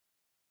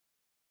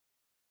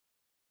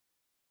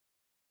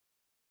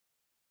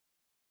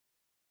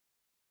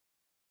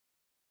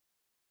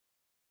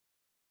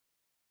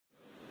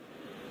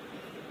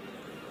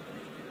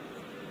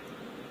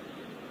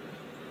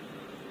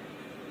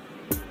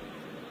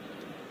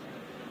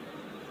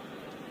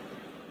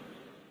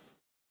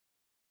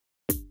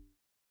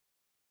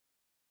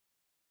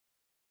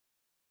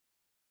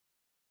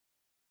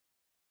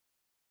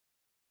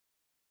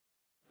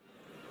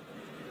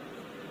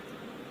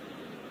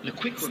A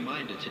quick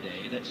reminder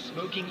today that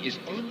smoking is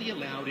only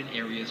allowed in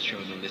areas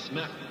shown on this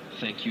map.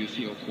 Thank you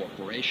for your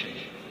cooperation.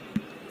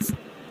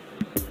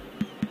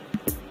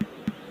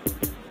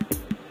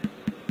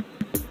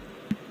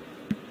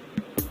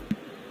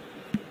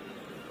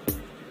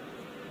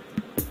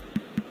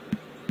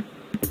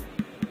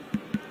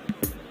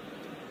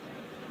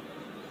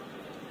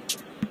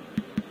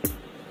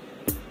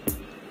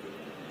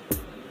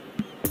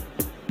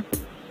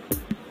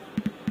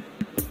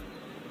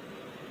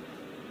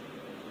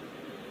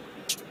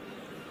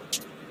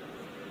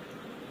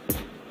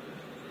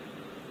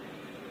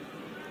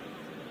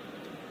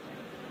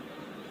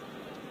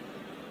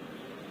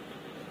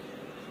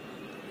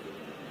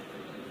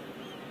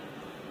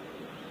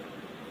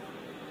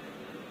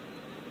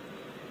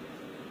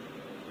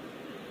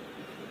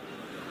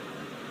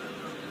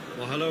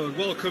 Well, hello and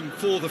welcome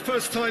for the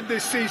first time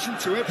this season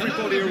to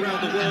everybody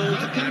around the world,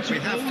 and we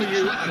have for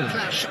you a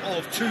clash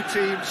of two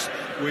teams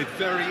with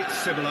very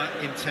similar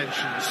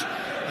intentions.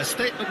 A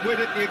statement win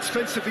at the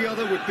expense of the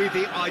other would be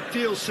the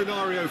ideal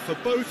scenario for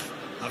both.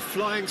 A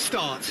flying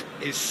start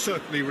is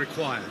certainly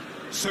required.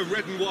 So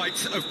red and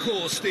white, of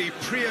course, the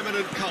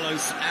preeminent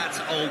colours at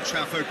Old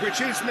Trafford,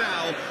 which is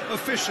now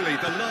officially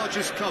the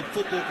largest club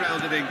football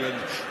ground in England.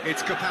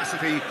 Its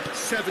capacity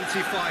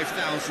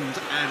 75,000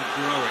 and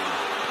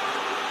growing.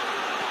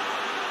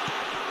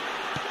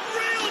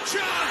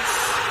 Chance!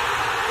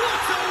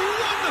 What a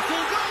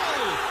wonderful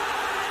goal!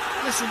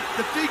 Listen,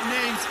 the big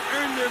names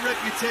earn their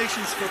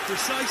reputations for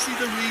precisely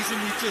the reason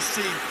we've just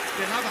seen.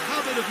 They have a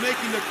habit of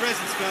making their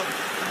presence felt,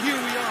 and here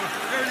we are,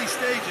 early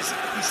stages.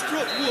 He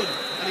struck one,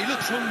 and he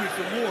looks hungry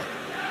for more.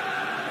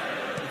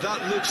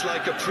 That looks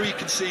like a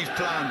preconceived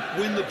plan.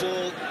 Win the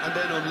ball and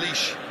then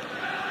unleash.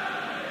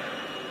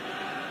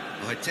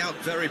 I doubt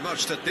very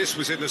much that this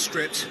was in the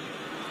script.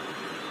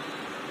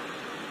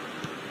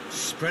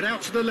 Spread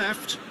out to the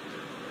left.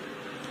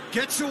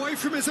 Gets away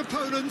from his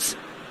opponents.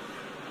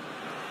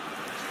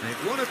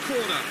 They've won a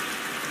corner.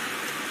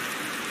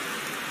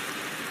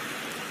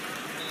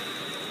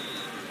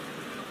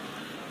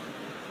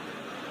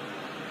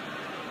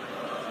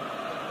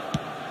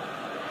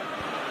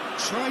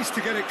 Tries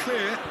to get it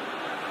clear.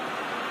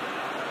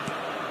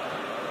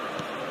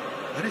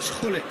 And it's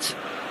Gullit.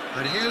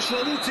 And here's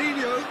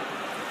Ronaldinho.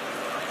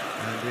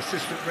 And the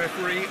assistant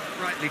referee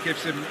rightly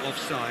gives him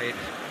offside.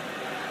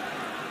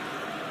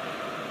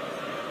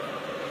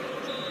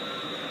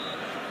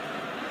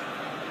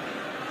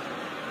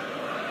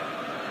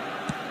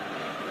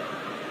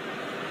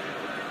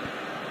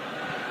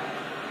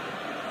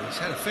 He's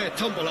had a fair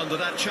tumble under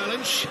that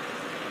challenge.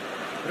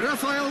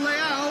 Rafael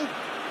Leao,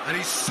 and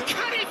he's...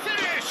 Can he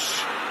finish?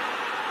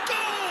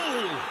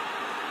 Goal!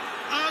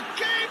 A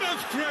game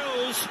of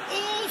thrills,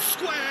 all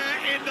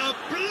square in the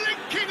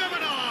blinking of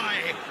an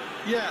eye.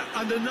 Yeah,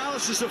 and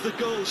analysis of the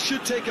goal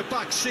should take a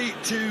back seat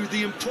to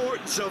the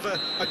importance of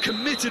a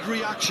committed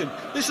reaction.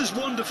 This is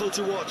wonderful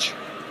to watch.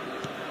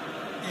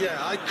 Yeah,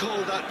 I'd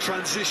call that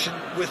transition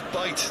with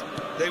bite.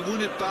 They won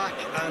it back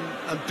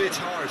and bit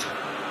hard.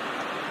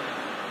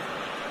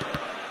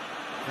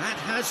 That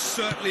has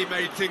certainly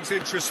made things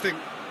interesting.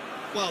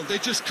 Well, they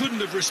just couldn't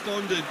have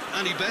responded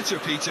any better,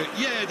 Peter.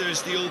 Yeah,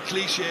 there's the old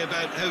cliche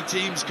about how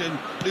teams can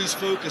lose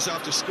focus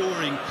after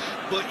scoring,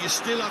 but you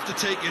still have to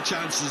take your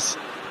chances.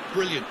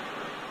 Brilliant.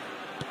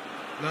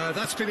 No,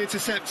 that's been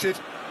intercepted.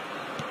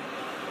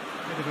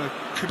 Bit of a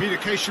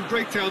communication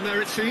breakdown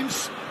there, it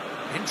seems.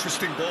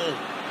 Interesting ball.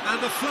 And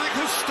the flag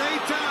has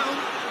stayed down.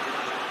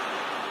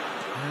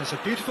 There's a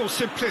beautiful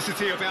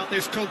simplicity about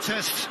this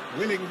contest.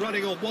 Willing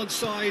running on one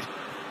side,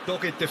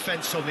 dogged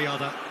defence on the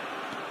other.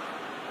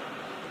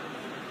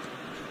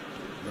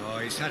 No,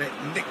 he's had it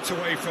nicked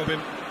away from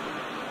him.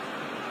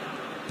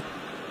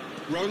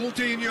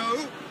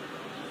 Ronaldinho.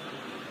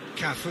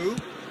 Cafu.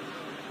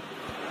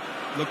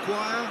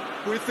 Maguire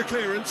with the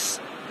clearance.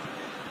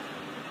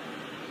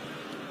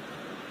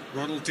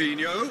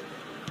 Ronaldinho.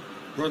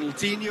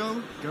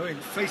 Ronaldinho going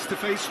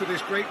face-to-face with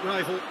his great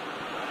rival.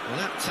 Well,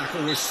 that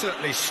tackle was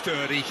certainly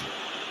sturdy.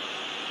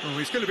 Oh,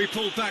 he's going to be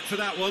pulled back for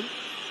that one.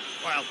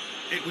 Well,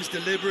 it was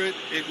deliberate,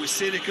 it was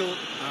cynical,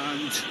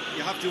 and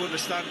you have to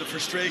understand the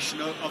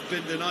frustration of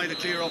being denied a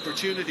clear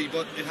opportunity,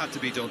 but it had to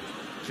be done.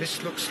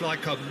 This looks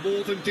like a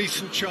more than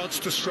decent chance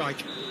to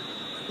strike.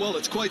 Well,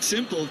 it's quite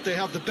simple. They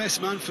have the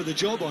best man for the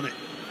job on it.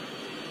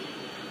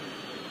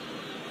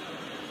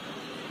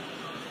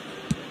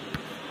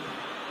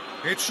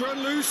 It's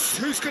run loose.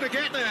 Who's going to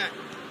get there?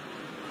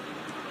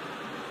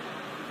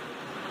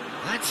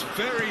 That's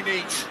very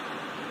neat.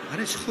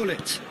 And it's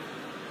Gullit.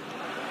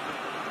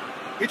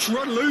 It's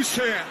run loose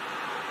here.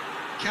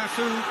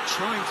 Cafu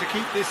trying to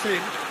keep this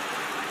in.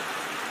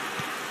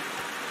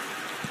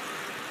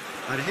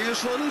 And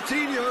here's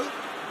Ronaldinho.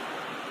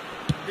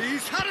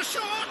 He's had a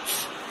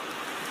shot!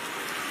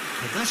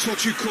 And that's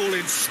what you call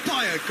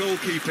inspired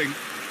goalkeeping.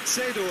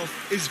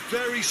 Seedorf is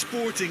very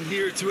sporting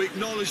here to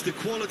acknowledge the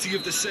quality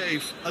of the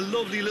save. A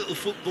lovely little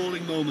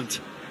footballing moment.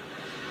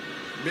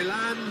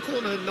 Milan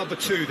corner number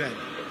 2 then.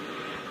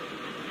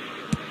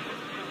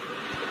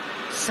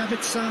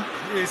 Sabitzer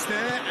is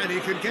there and he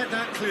can get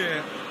that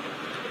clear.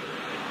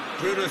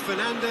 Bruno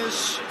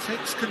Fernandes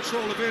takes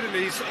control of it and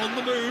he's on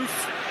the move.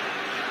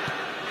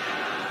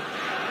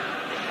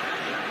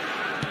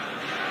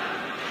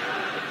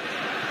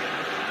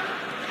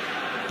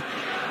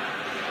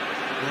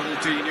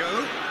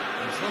 Ronaldinho,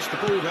 he's lost the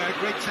ball there,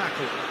 great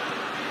tackle.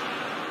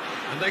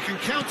 And they can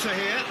counter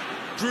here.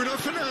 Bruno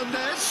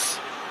Fernandes,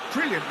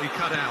 brilliantly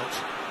cut out.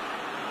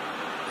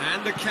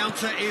 And the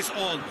counter is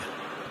on.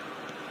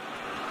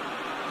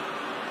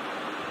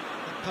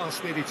 That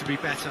pass needed to be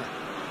better.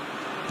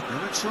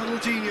 Now it's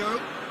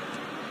Ronaldinho.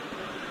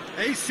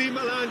 AC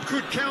Milan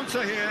could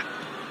counter here.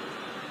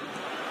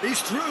 He's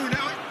through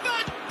now.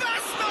 Van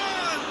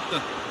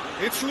Basten!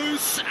 It's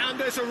loose and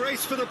there's a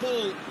race for the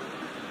ball.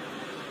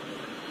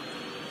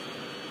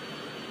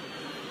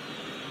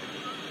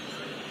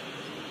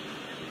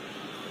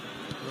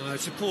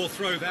 It's a poor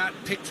throw that,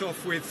 picked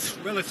off with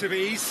relative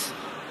ease.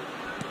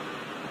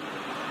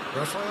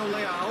 Rafael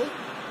Leao.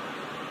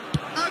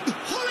 And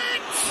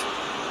Hullet!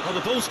 Oh,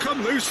 the ball's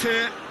come loose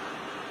here.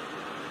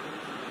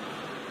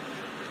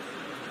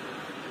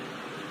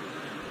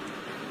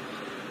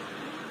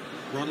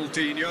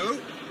 Ronaldinho.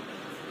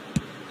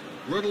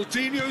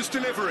 Ronaldinho's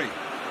delivery.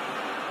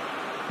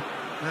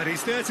 And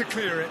he's there to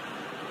clear it.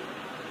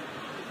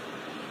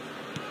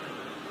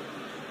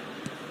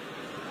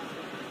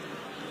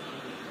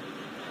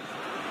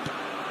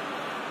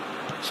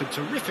 Some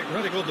terrific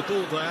running on the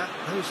ball there.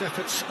 Those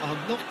efforts are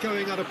not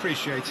going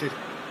unappreciated.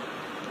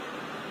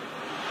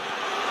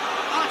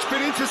 That's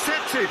been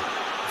intercepted.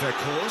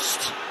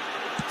 Verhorst.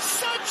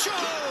 Sancho!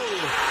 Goal!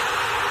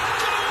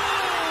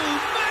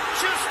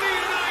 Manchester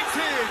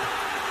United!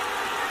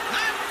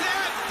 And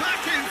they're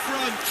back in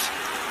front.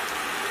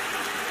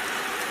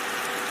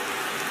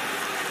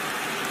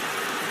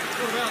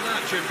 What about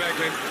that, Jim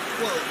Beglin?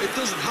 Well, it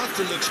doesn't have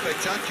to look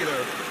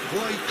spectacular.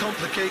 Why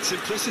complicate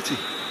simplicity?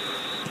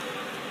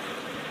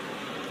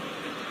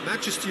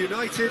 Manchester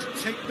United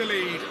take the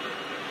lead.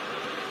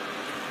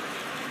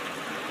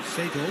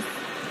 Seedorf.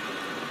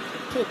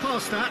 Poor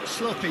pass that,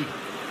 sloppy.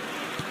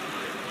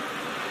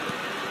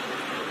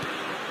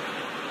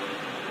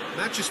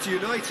 Manchester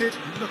United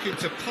looking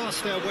to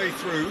pass their way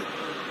through.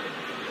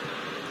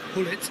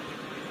 Hullet.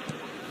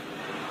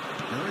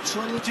 Now it's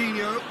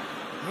Ronaldinho.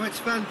 Now it's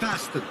Van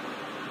Basten.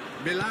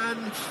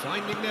 Milan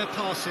finding their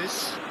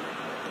passes.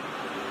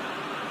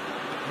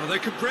 Well, they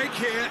could break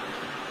here.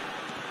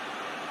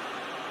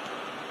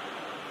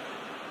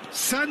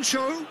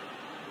 Sancho.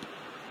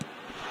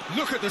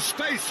 Look at the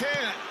space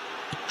here.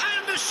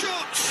 And the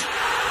shot!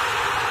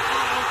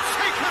 Oh,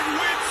 taken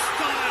with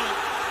style.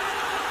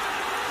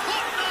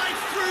 Hot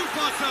knife through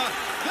butter.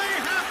 They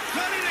have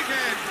done it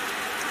again.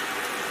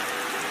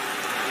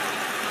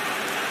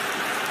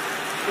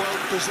 Well,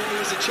 there's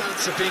always a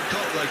chance of being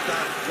caught like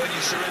that when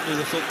you surrender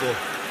the football.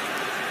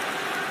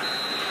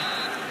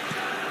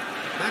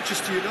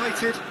 Manchester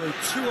United go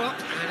 2 up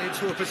and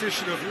into a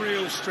position of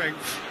real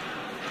strength.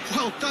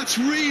 Well, that's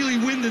really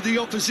winded the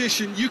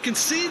opposition. You can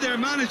see their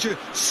manager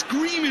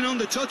screaming on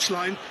the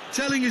touchline,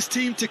 telling his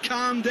team to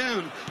calm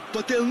down.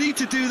 But they'll need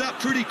to do that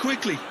pretty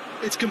quickly.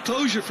 It's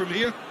composure from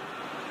here.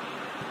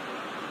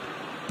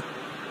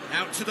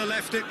 Out to the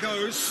left it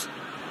goes.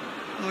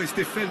 Oh, he's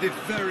defended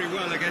very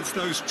well against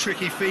those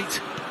tricky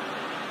feet.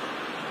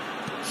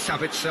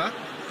 Sabitzer.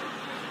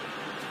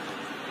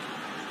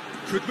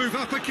 Could move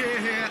up a gear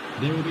here.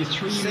 There will be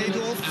 3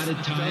 minutes added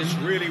time. Does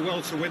really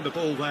well to win the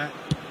ball there.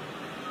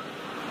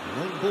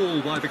 Long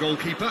ball by the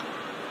goalkeeper.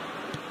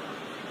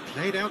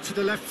 Played out to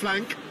the left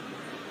flank.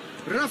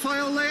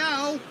 Rafael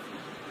Leao.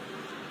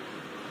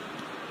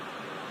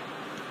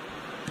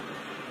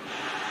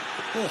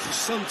 Oh,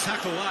 some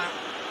tackle that.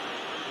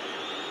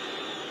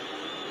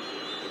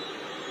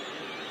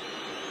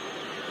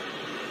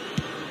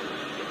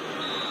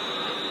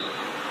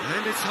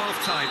 And it's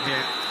half-time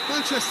here.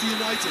 Manchester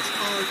United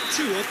are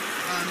 2 up,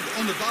 and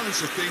on the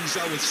balance of things,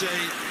 I would say,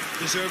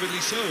 deservedly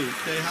so.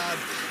 They had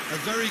a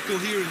very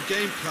coherent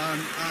game plan,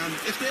 and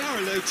if they are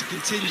allowed to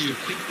continue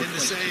in the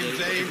same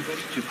vein,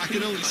 I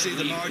can only see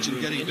the margin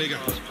getting bigger.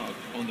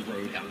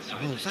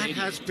 Well, that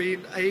has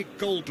been a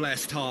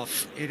goal-blessed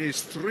half. It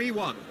is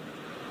 3-1.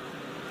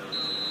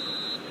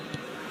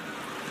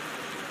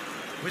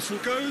 Whistle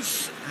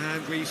goes,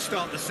 and we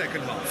start the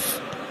second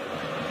half.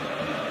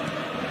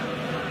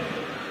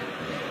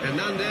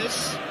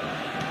 Hernandez.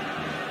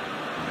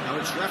 Now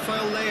it's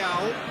Rafael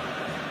Leao.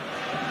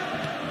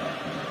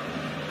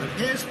 And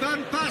here's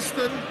Van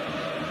Basten.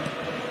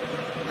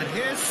 And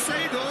here's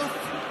Seedorf.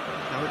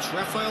 Now it's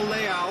Rafael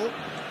Leao.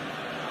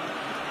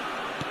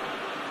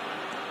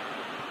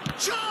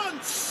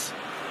 Chance!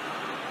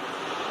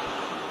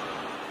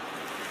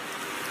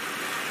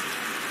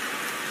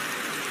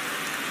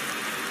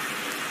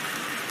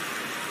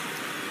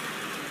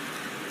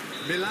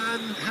 Milan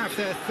have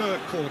their third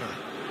corner.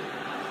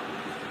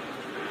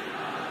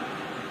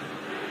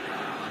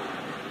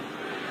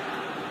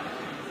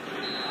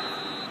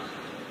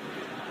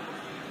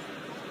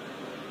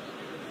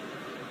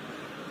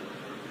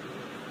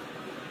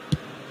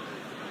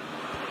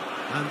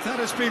 And that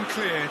has been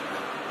cleared.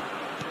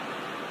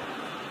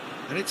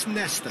 And it's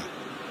Nesta.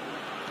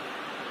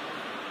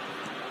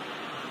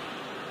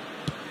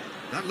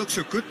 That looks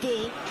a good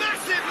ball.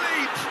 Massive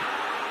leap!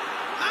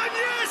 And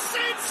yes,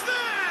 it's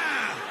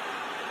there!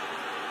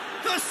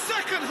 The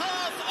second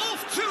half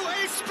off to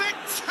a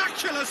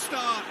spectacular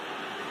start.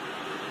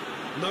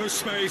 No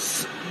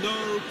space,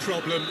 no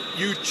problem.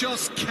 You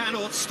just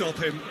cannot stop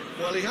him.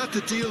 Well, he had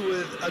to deal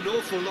with an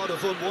awful lot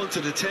of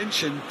unwanted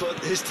attention, but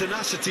his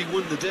tenacity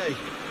won the day.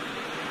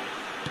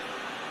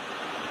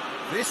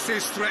 This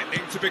is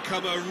threatening to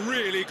become a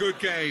really good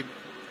game.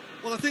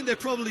 Well, I think they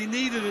probably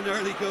needed an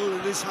early goal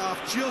in this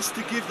half just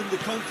to give them the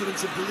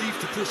confidence and belief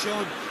to push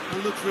on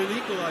and look for an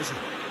equaliser.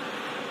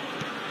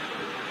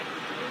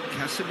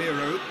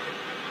 Casemiro.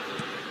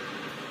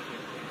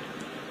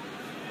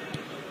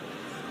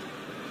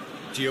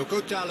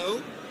 Diogo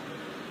Dalot.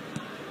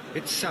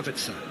 It's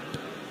Savitzer.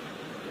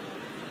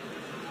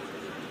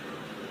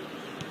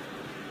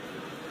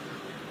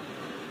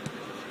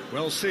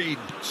 Well seen,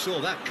 saw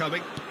that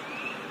coming.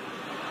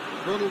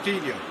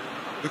 Ronaldinho,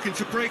 looking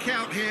to break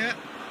out here.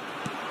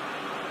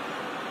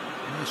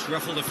 It's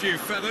ruffled a few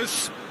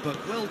feathers, but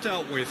well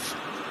dealt with.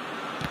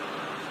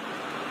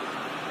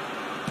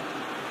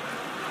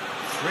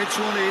 Threads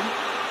one in.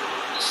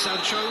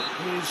 Sancho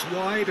is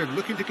wide and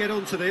looking to get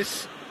onto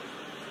this.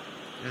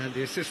 And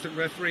the assistant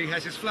referee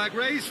has his flag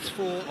raised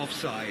for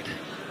offside.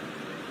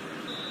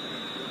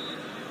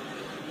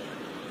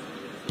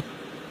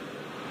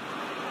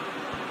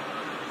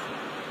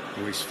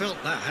 Oh, he's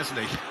felt that, hasn't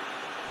he?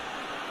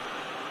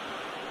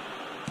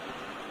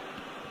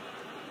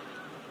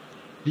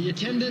 The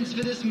attendance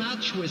for this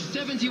match was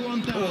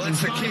 71,550. Oh,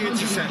 that's a key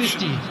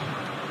interception.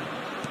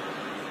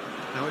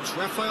 Now it's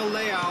Rafael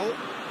Leao.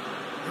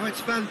 Now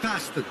it's Van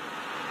Basten.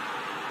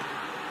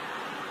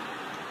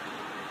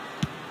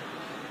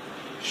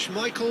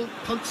 Schmeichel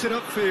punts it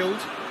upfield.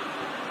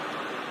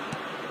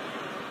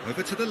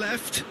 Over to the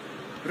left.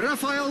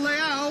 Rafael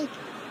Leao.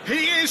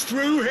 He is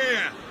through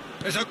here.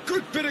 There's a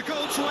good bit of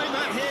goal to aim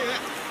at here.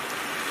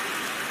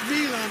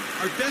 Milan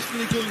are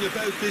definitely going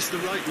about this the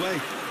right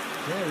way.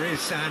 There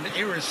is an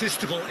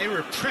irresistible,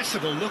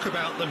 irrepressible look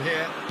about them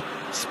here.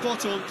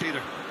 Spot on, Peter.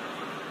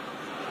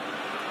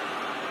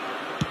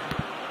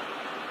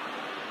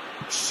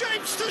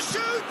 Shapes to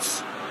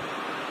shoot!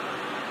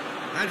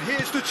 And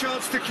here's the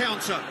chance to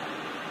counter.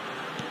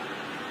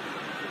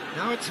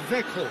 Now it's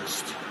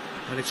Weghorst,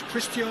 and it's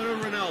Cristiano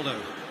Ronaldo.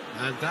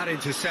 And that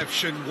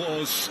interception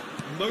was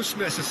most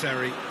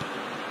necessary.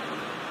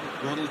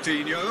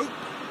 Ronaldinho.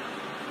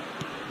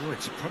 Oh,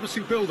 it's a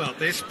promising build-up,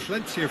 this.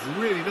 Plenty of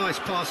really nice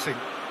passing.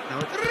 Now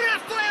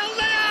Rafael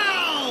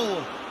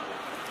Leao!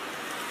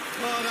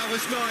 Oh, that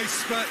was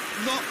nice, but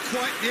not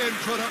quite the end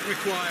product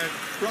required.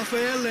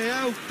 Rafael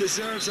Leao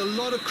deserves a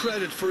lot of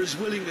credit for his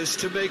willingness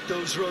to make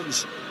those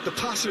runs. The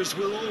passers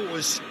will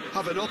always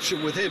have an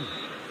option with him.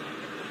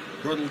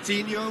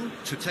 Ronaldinho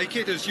to take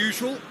it as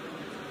usual.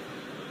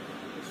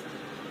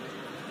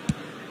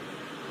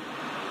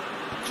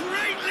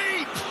 Great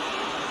leap!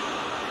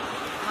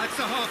 That's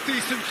a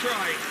half-decent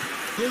try.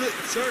 Well, it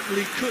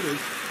certainly could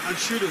have and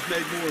should have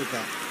made more of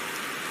that.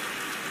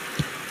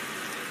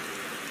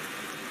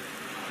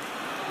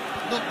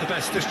 Not the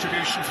best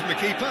distribution from the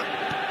keeper.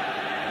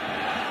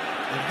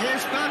 And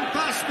here's Van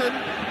Basten.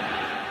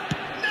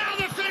 Now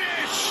the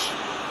finish!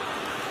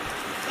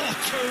 Oh,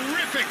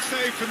 terrific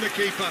save from the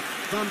keeper.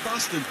 Van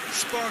Basten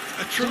sparked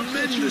a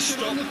tremendous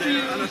stop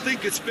there, and I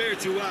think it's fair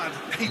to add,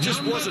 he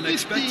just wasn't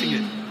expecting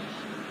it.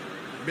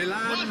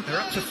 Milan, they're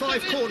up to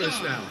 5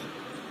 corners now.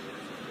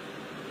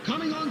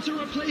 Coming on to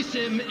replace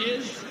him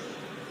is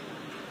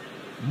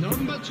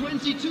number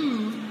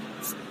 22.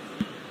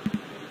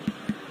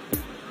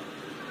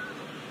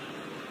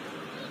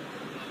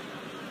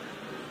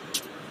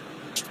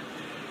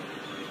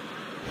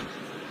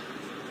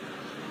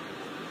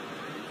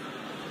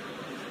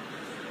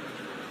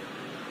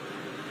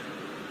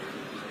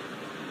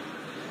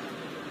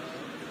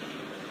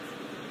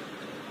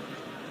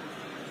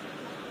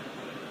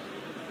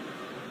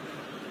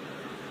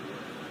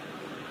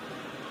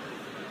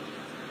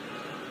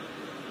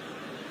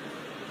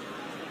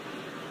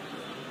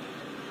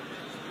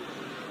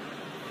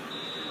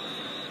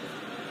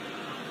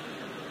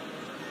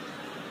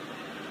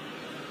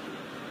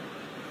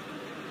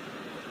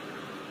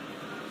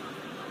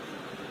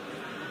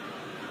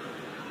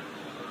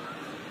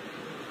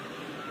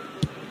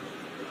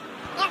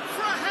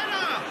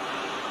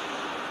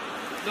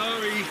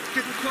 No, he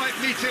didn't quite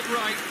meet it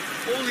right.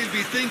 All he'll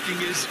be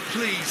thinking is,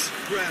 please,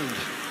 ground,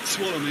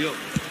 swallow me up.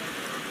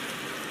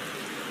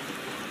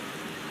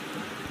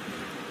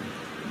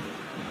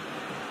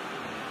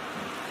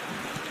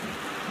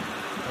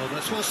 Oh,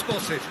 that's well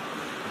spotted.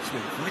 It's an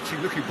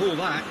inviting looking ball,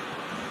 that.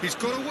 He's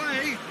got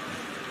away.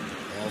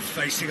 Oh,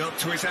 facing up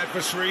to his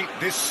adversary.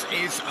 This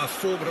is a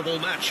formidable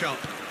matchup.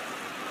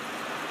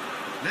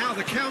 Now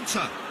the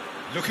counter.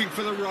 Looking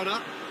for the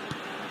runner.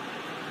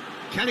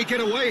 Can he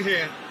get away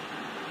here?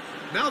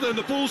 Now then,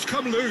 the ball's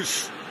come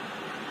loose.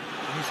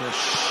 He's a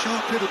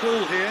sharp little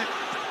ball here.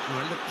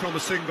 Well, it looked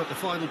promising, but the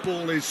final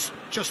ball is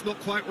just not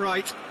quite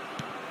right.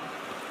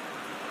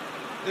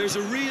 There's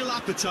a real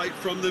appetite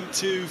from them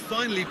to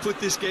finally put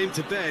this game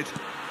to bed,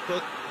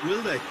 but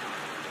will they?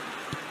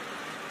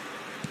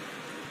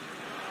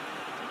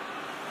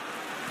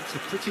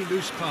 It's a pretty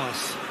loose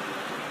pass.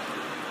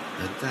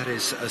 And that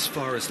is as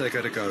far as they're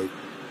going to go.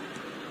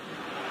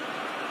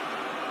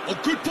 Oh,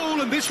 good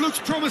ball, and this looks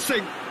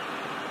promising.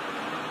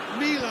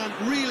 Milan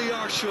really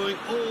are showing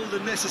all the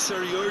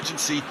necessary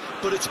urgency,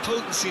 but it's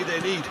potency they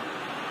need.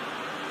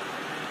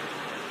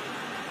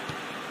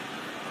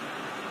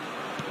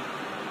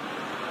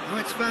 Now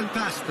it's Van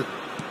Basten.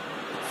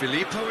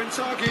 Filippo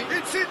Inzaghi.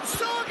 It's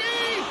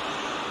Inzaghi!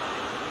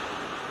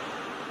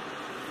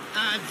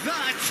 And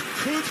that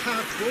could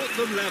have brought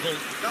them level.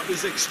 That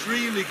was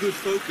extremely good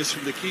focus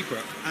from the keeper,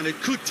 and it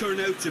could turn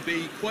out to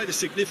be quite a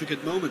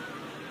significant moment.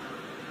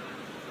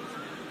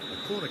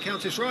 The corner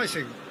count is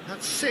rising.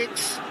 That's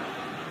 6.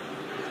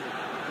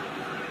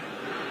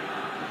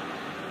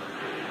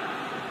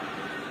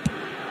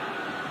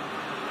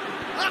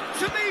 Up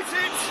to meet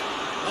it!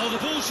 Oh,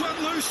 the ball's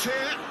run loose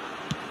here.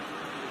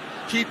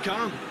 Keep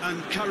calm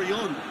and carry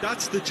on.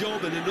 That's the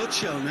job in a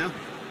nutshell now.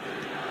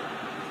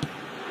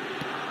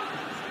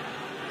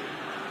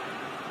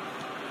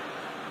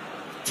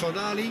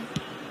 Tonali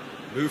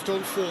moved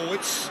on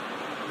forwards.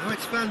 Now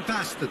it's Van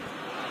Basten.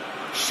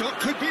 Shot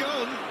could be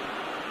on.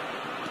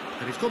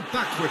 And he's gone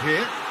backward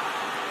here.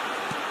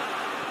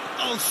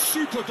 Oh,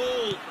 super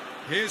ball.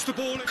 Here's the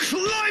ball.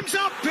 Climbs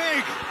up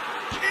big.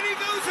 In he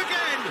goes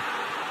again.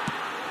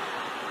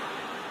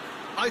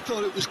 I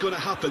thought it was going to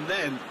happen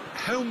then.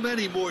 How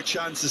many more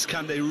chances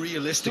can they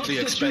realistically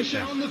expect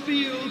now? On the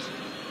field.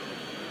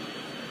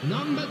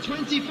 Number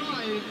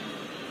 25.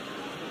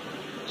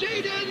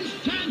 Jadon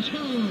Sancho.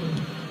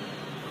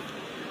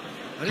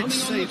 And Coming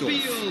it's on the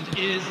Seedorf. field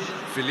is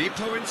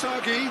Filippo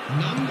Inzaghi.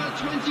 number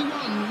 21.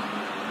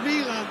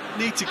 Milan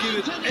need to give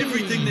it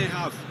everything they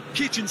have,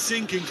 kitchen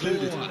sink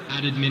included. 4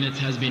 added minutes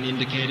has been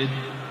indicated.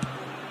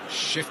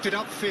 Shifted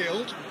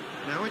upfield.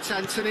 Now it's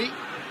Anthony.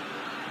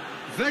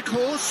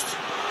 Weghorst.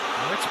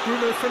 Now it's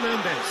Bruno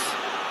Fernandes.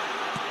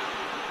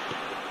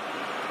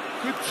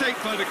 Good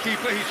take by the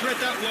keeper, he's read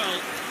that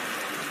well.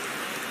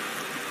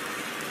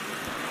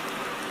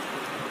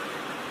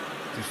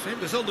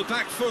 Defenders on the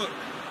back foot.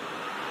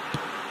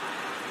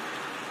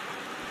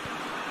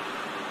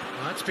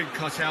 That's been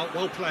cut out,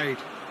 well played.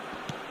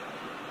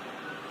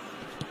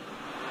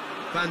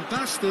 Van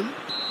Basten.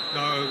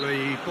 No,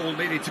 the ball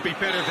needed to be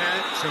better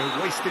there, so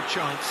a wasted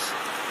chance.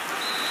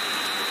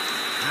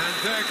 And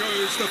there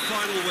goes the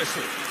final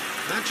whistle.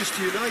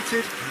 Manchester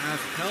United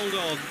have held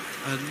on.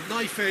 A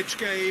knife-edge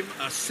game,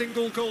 a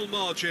single goal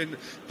margin,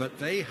 but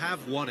they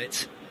have won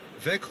it.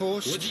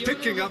 Weghorst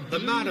picking up the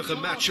Man of the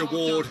Match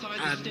award,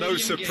 and no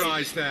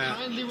surprise there.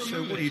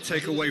 So what do you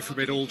take away from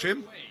it all,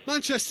 Jim?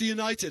 Manchester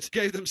United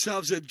gave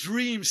themselves a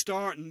dream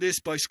start in this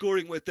by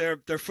scoring with their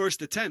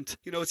first attempt.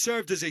 You know, it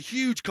served as a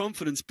huge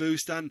confidence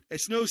boost, and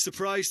it's no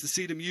surprise to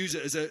see them use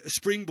it as a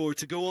springboard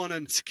to go on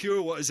and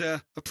secure what is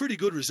a pretty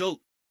good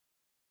result.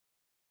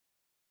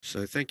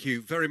 So thank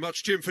you very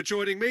much, Jim, for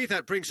joining me.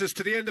 That brings us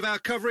to the end of our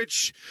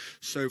coverage.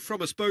 So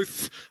from us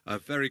both, a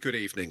very good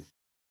evening.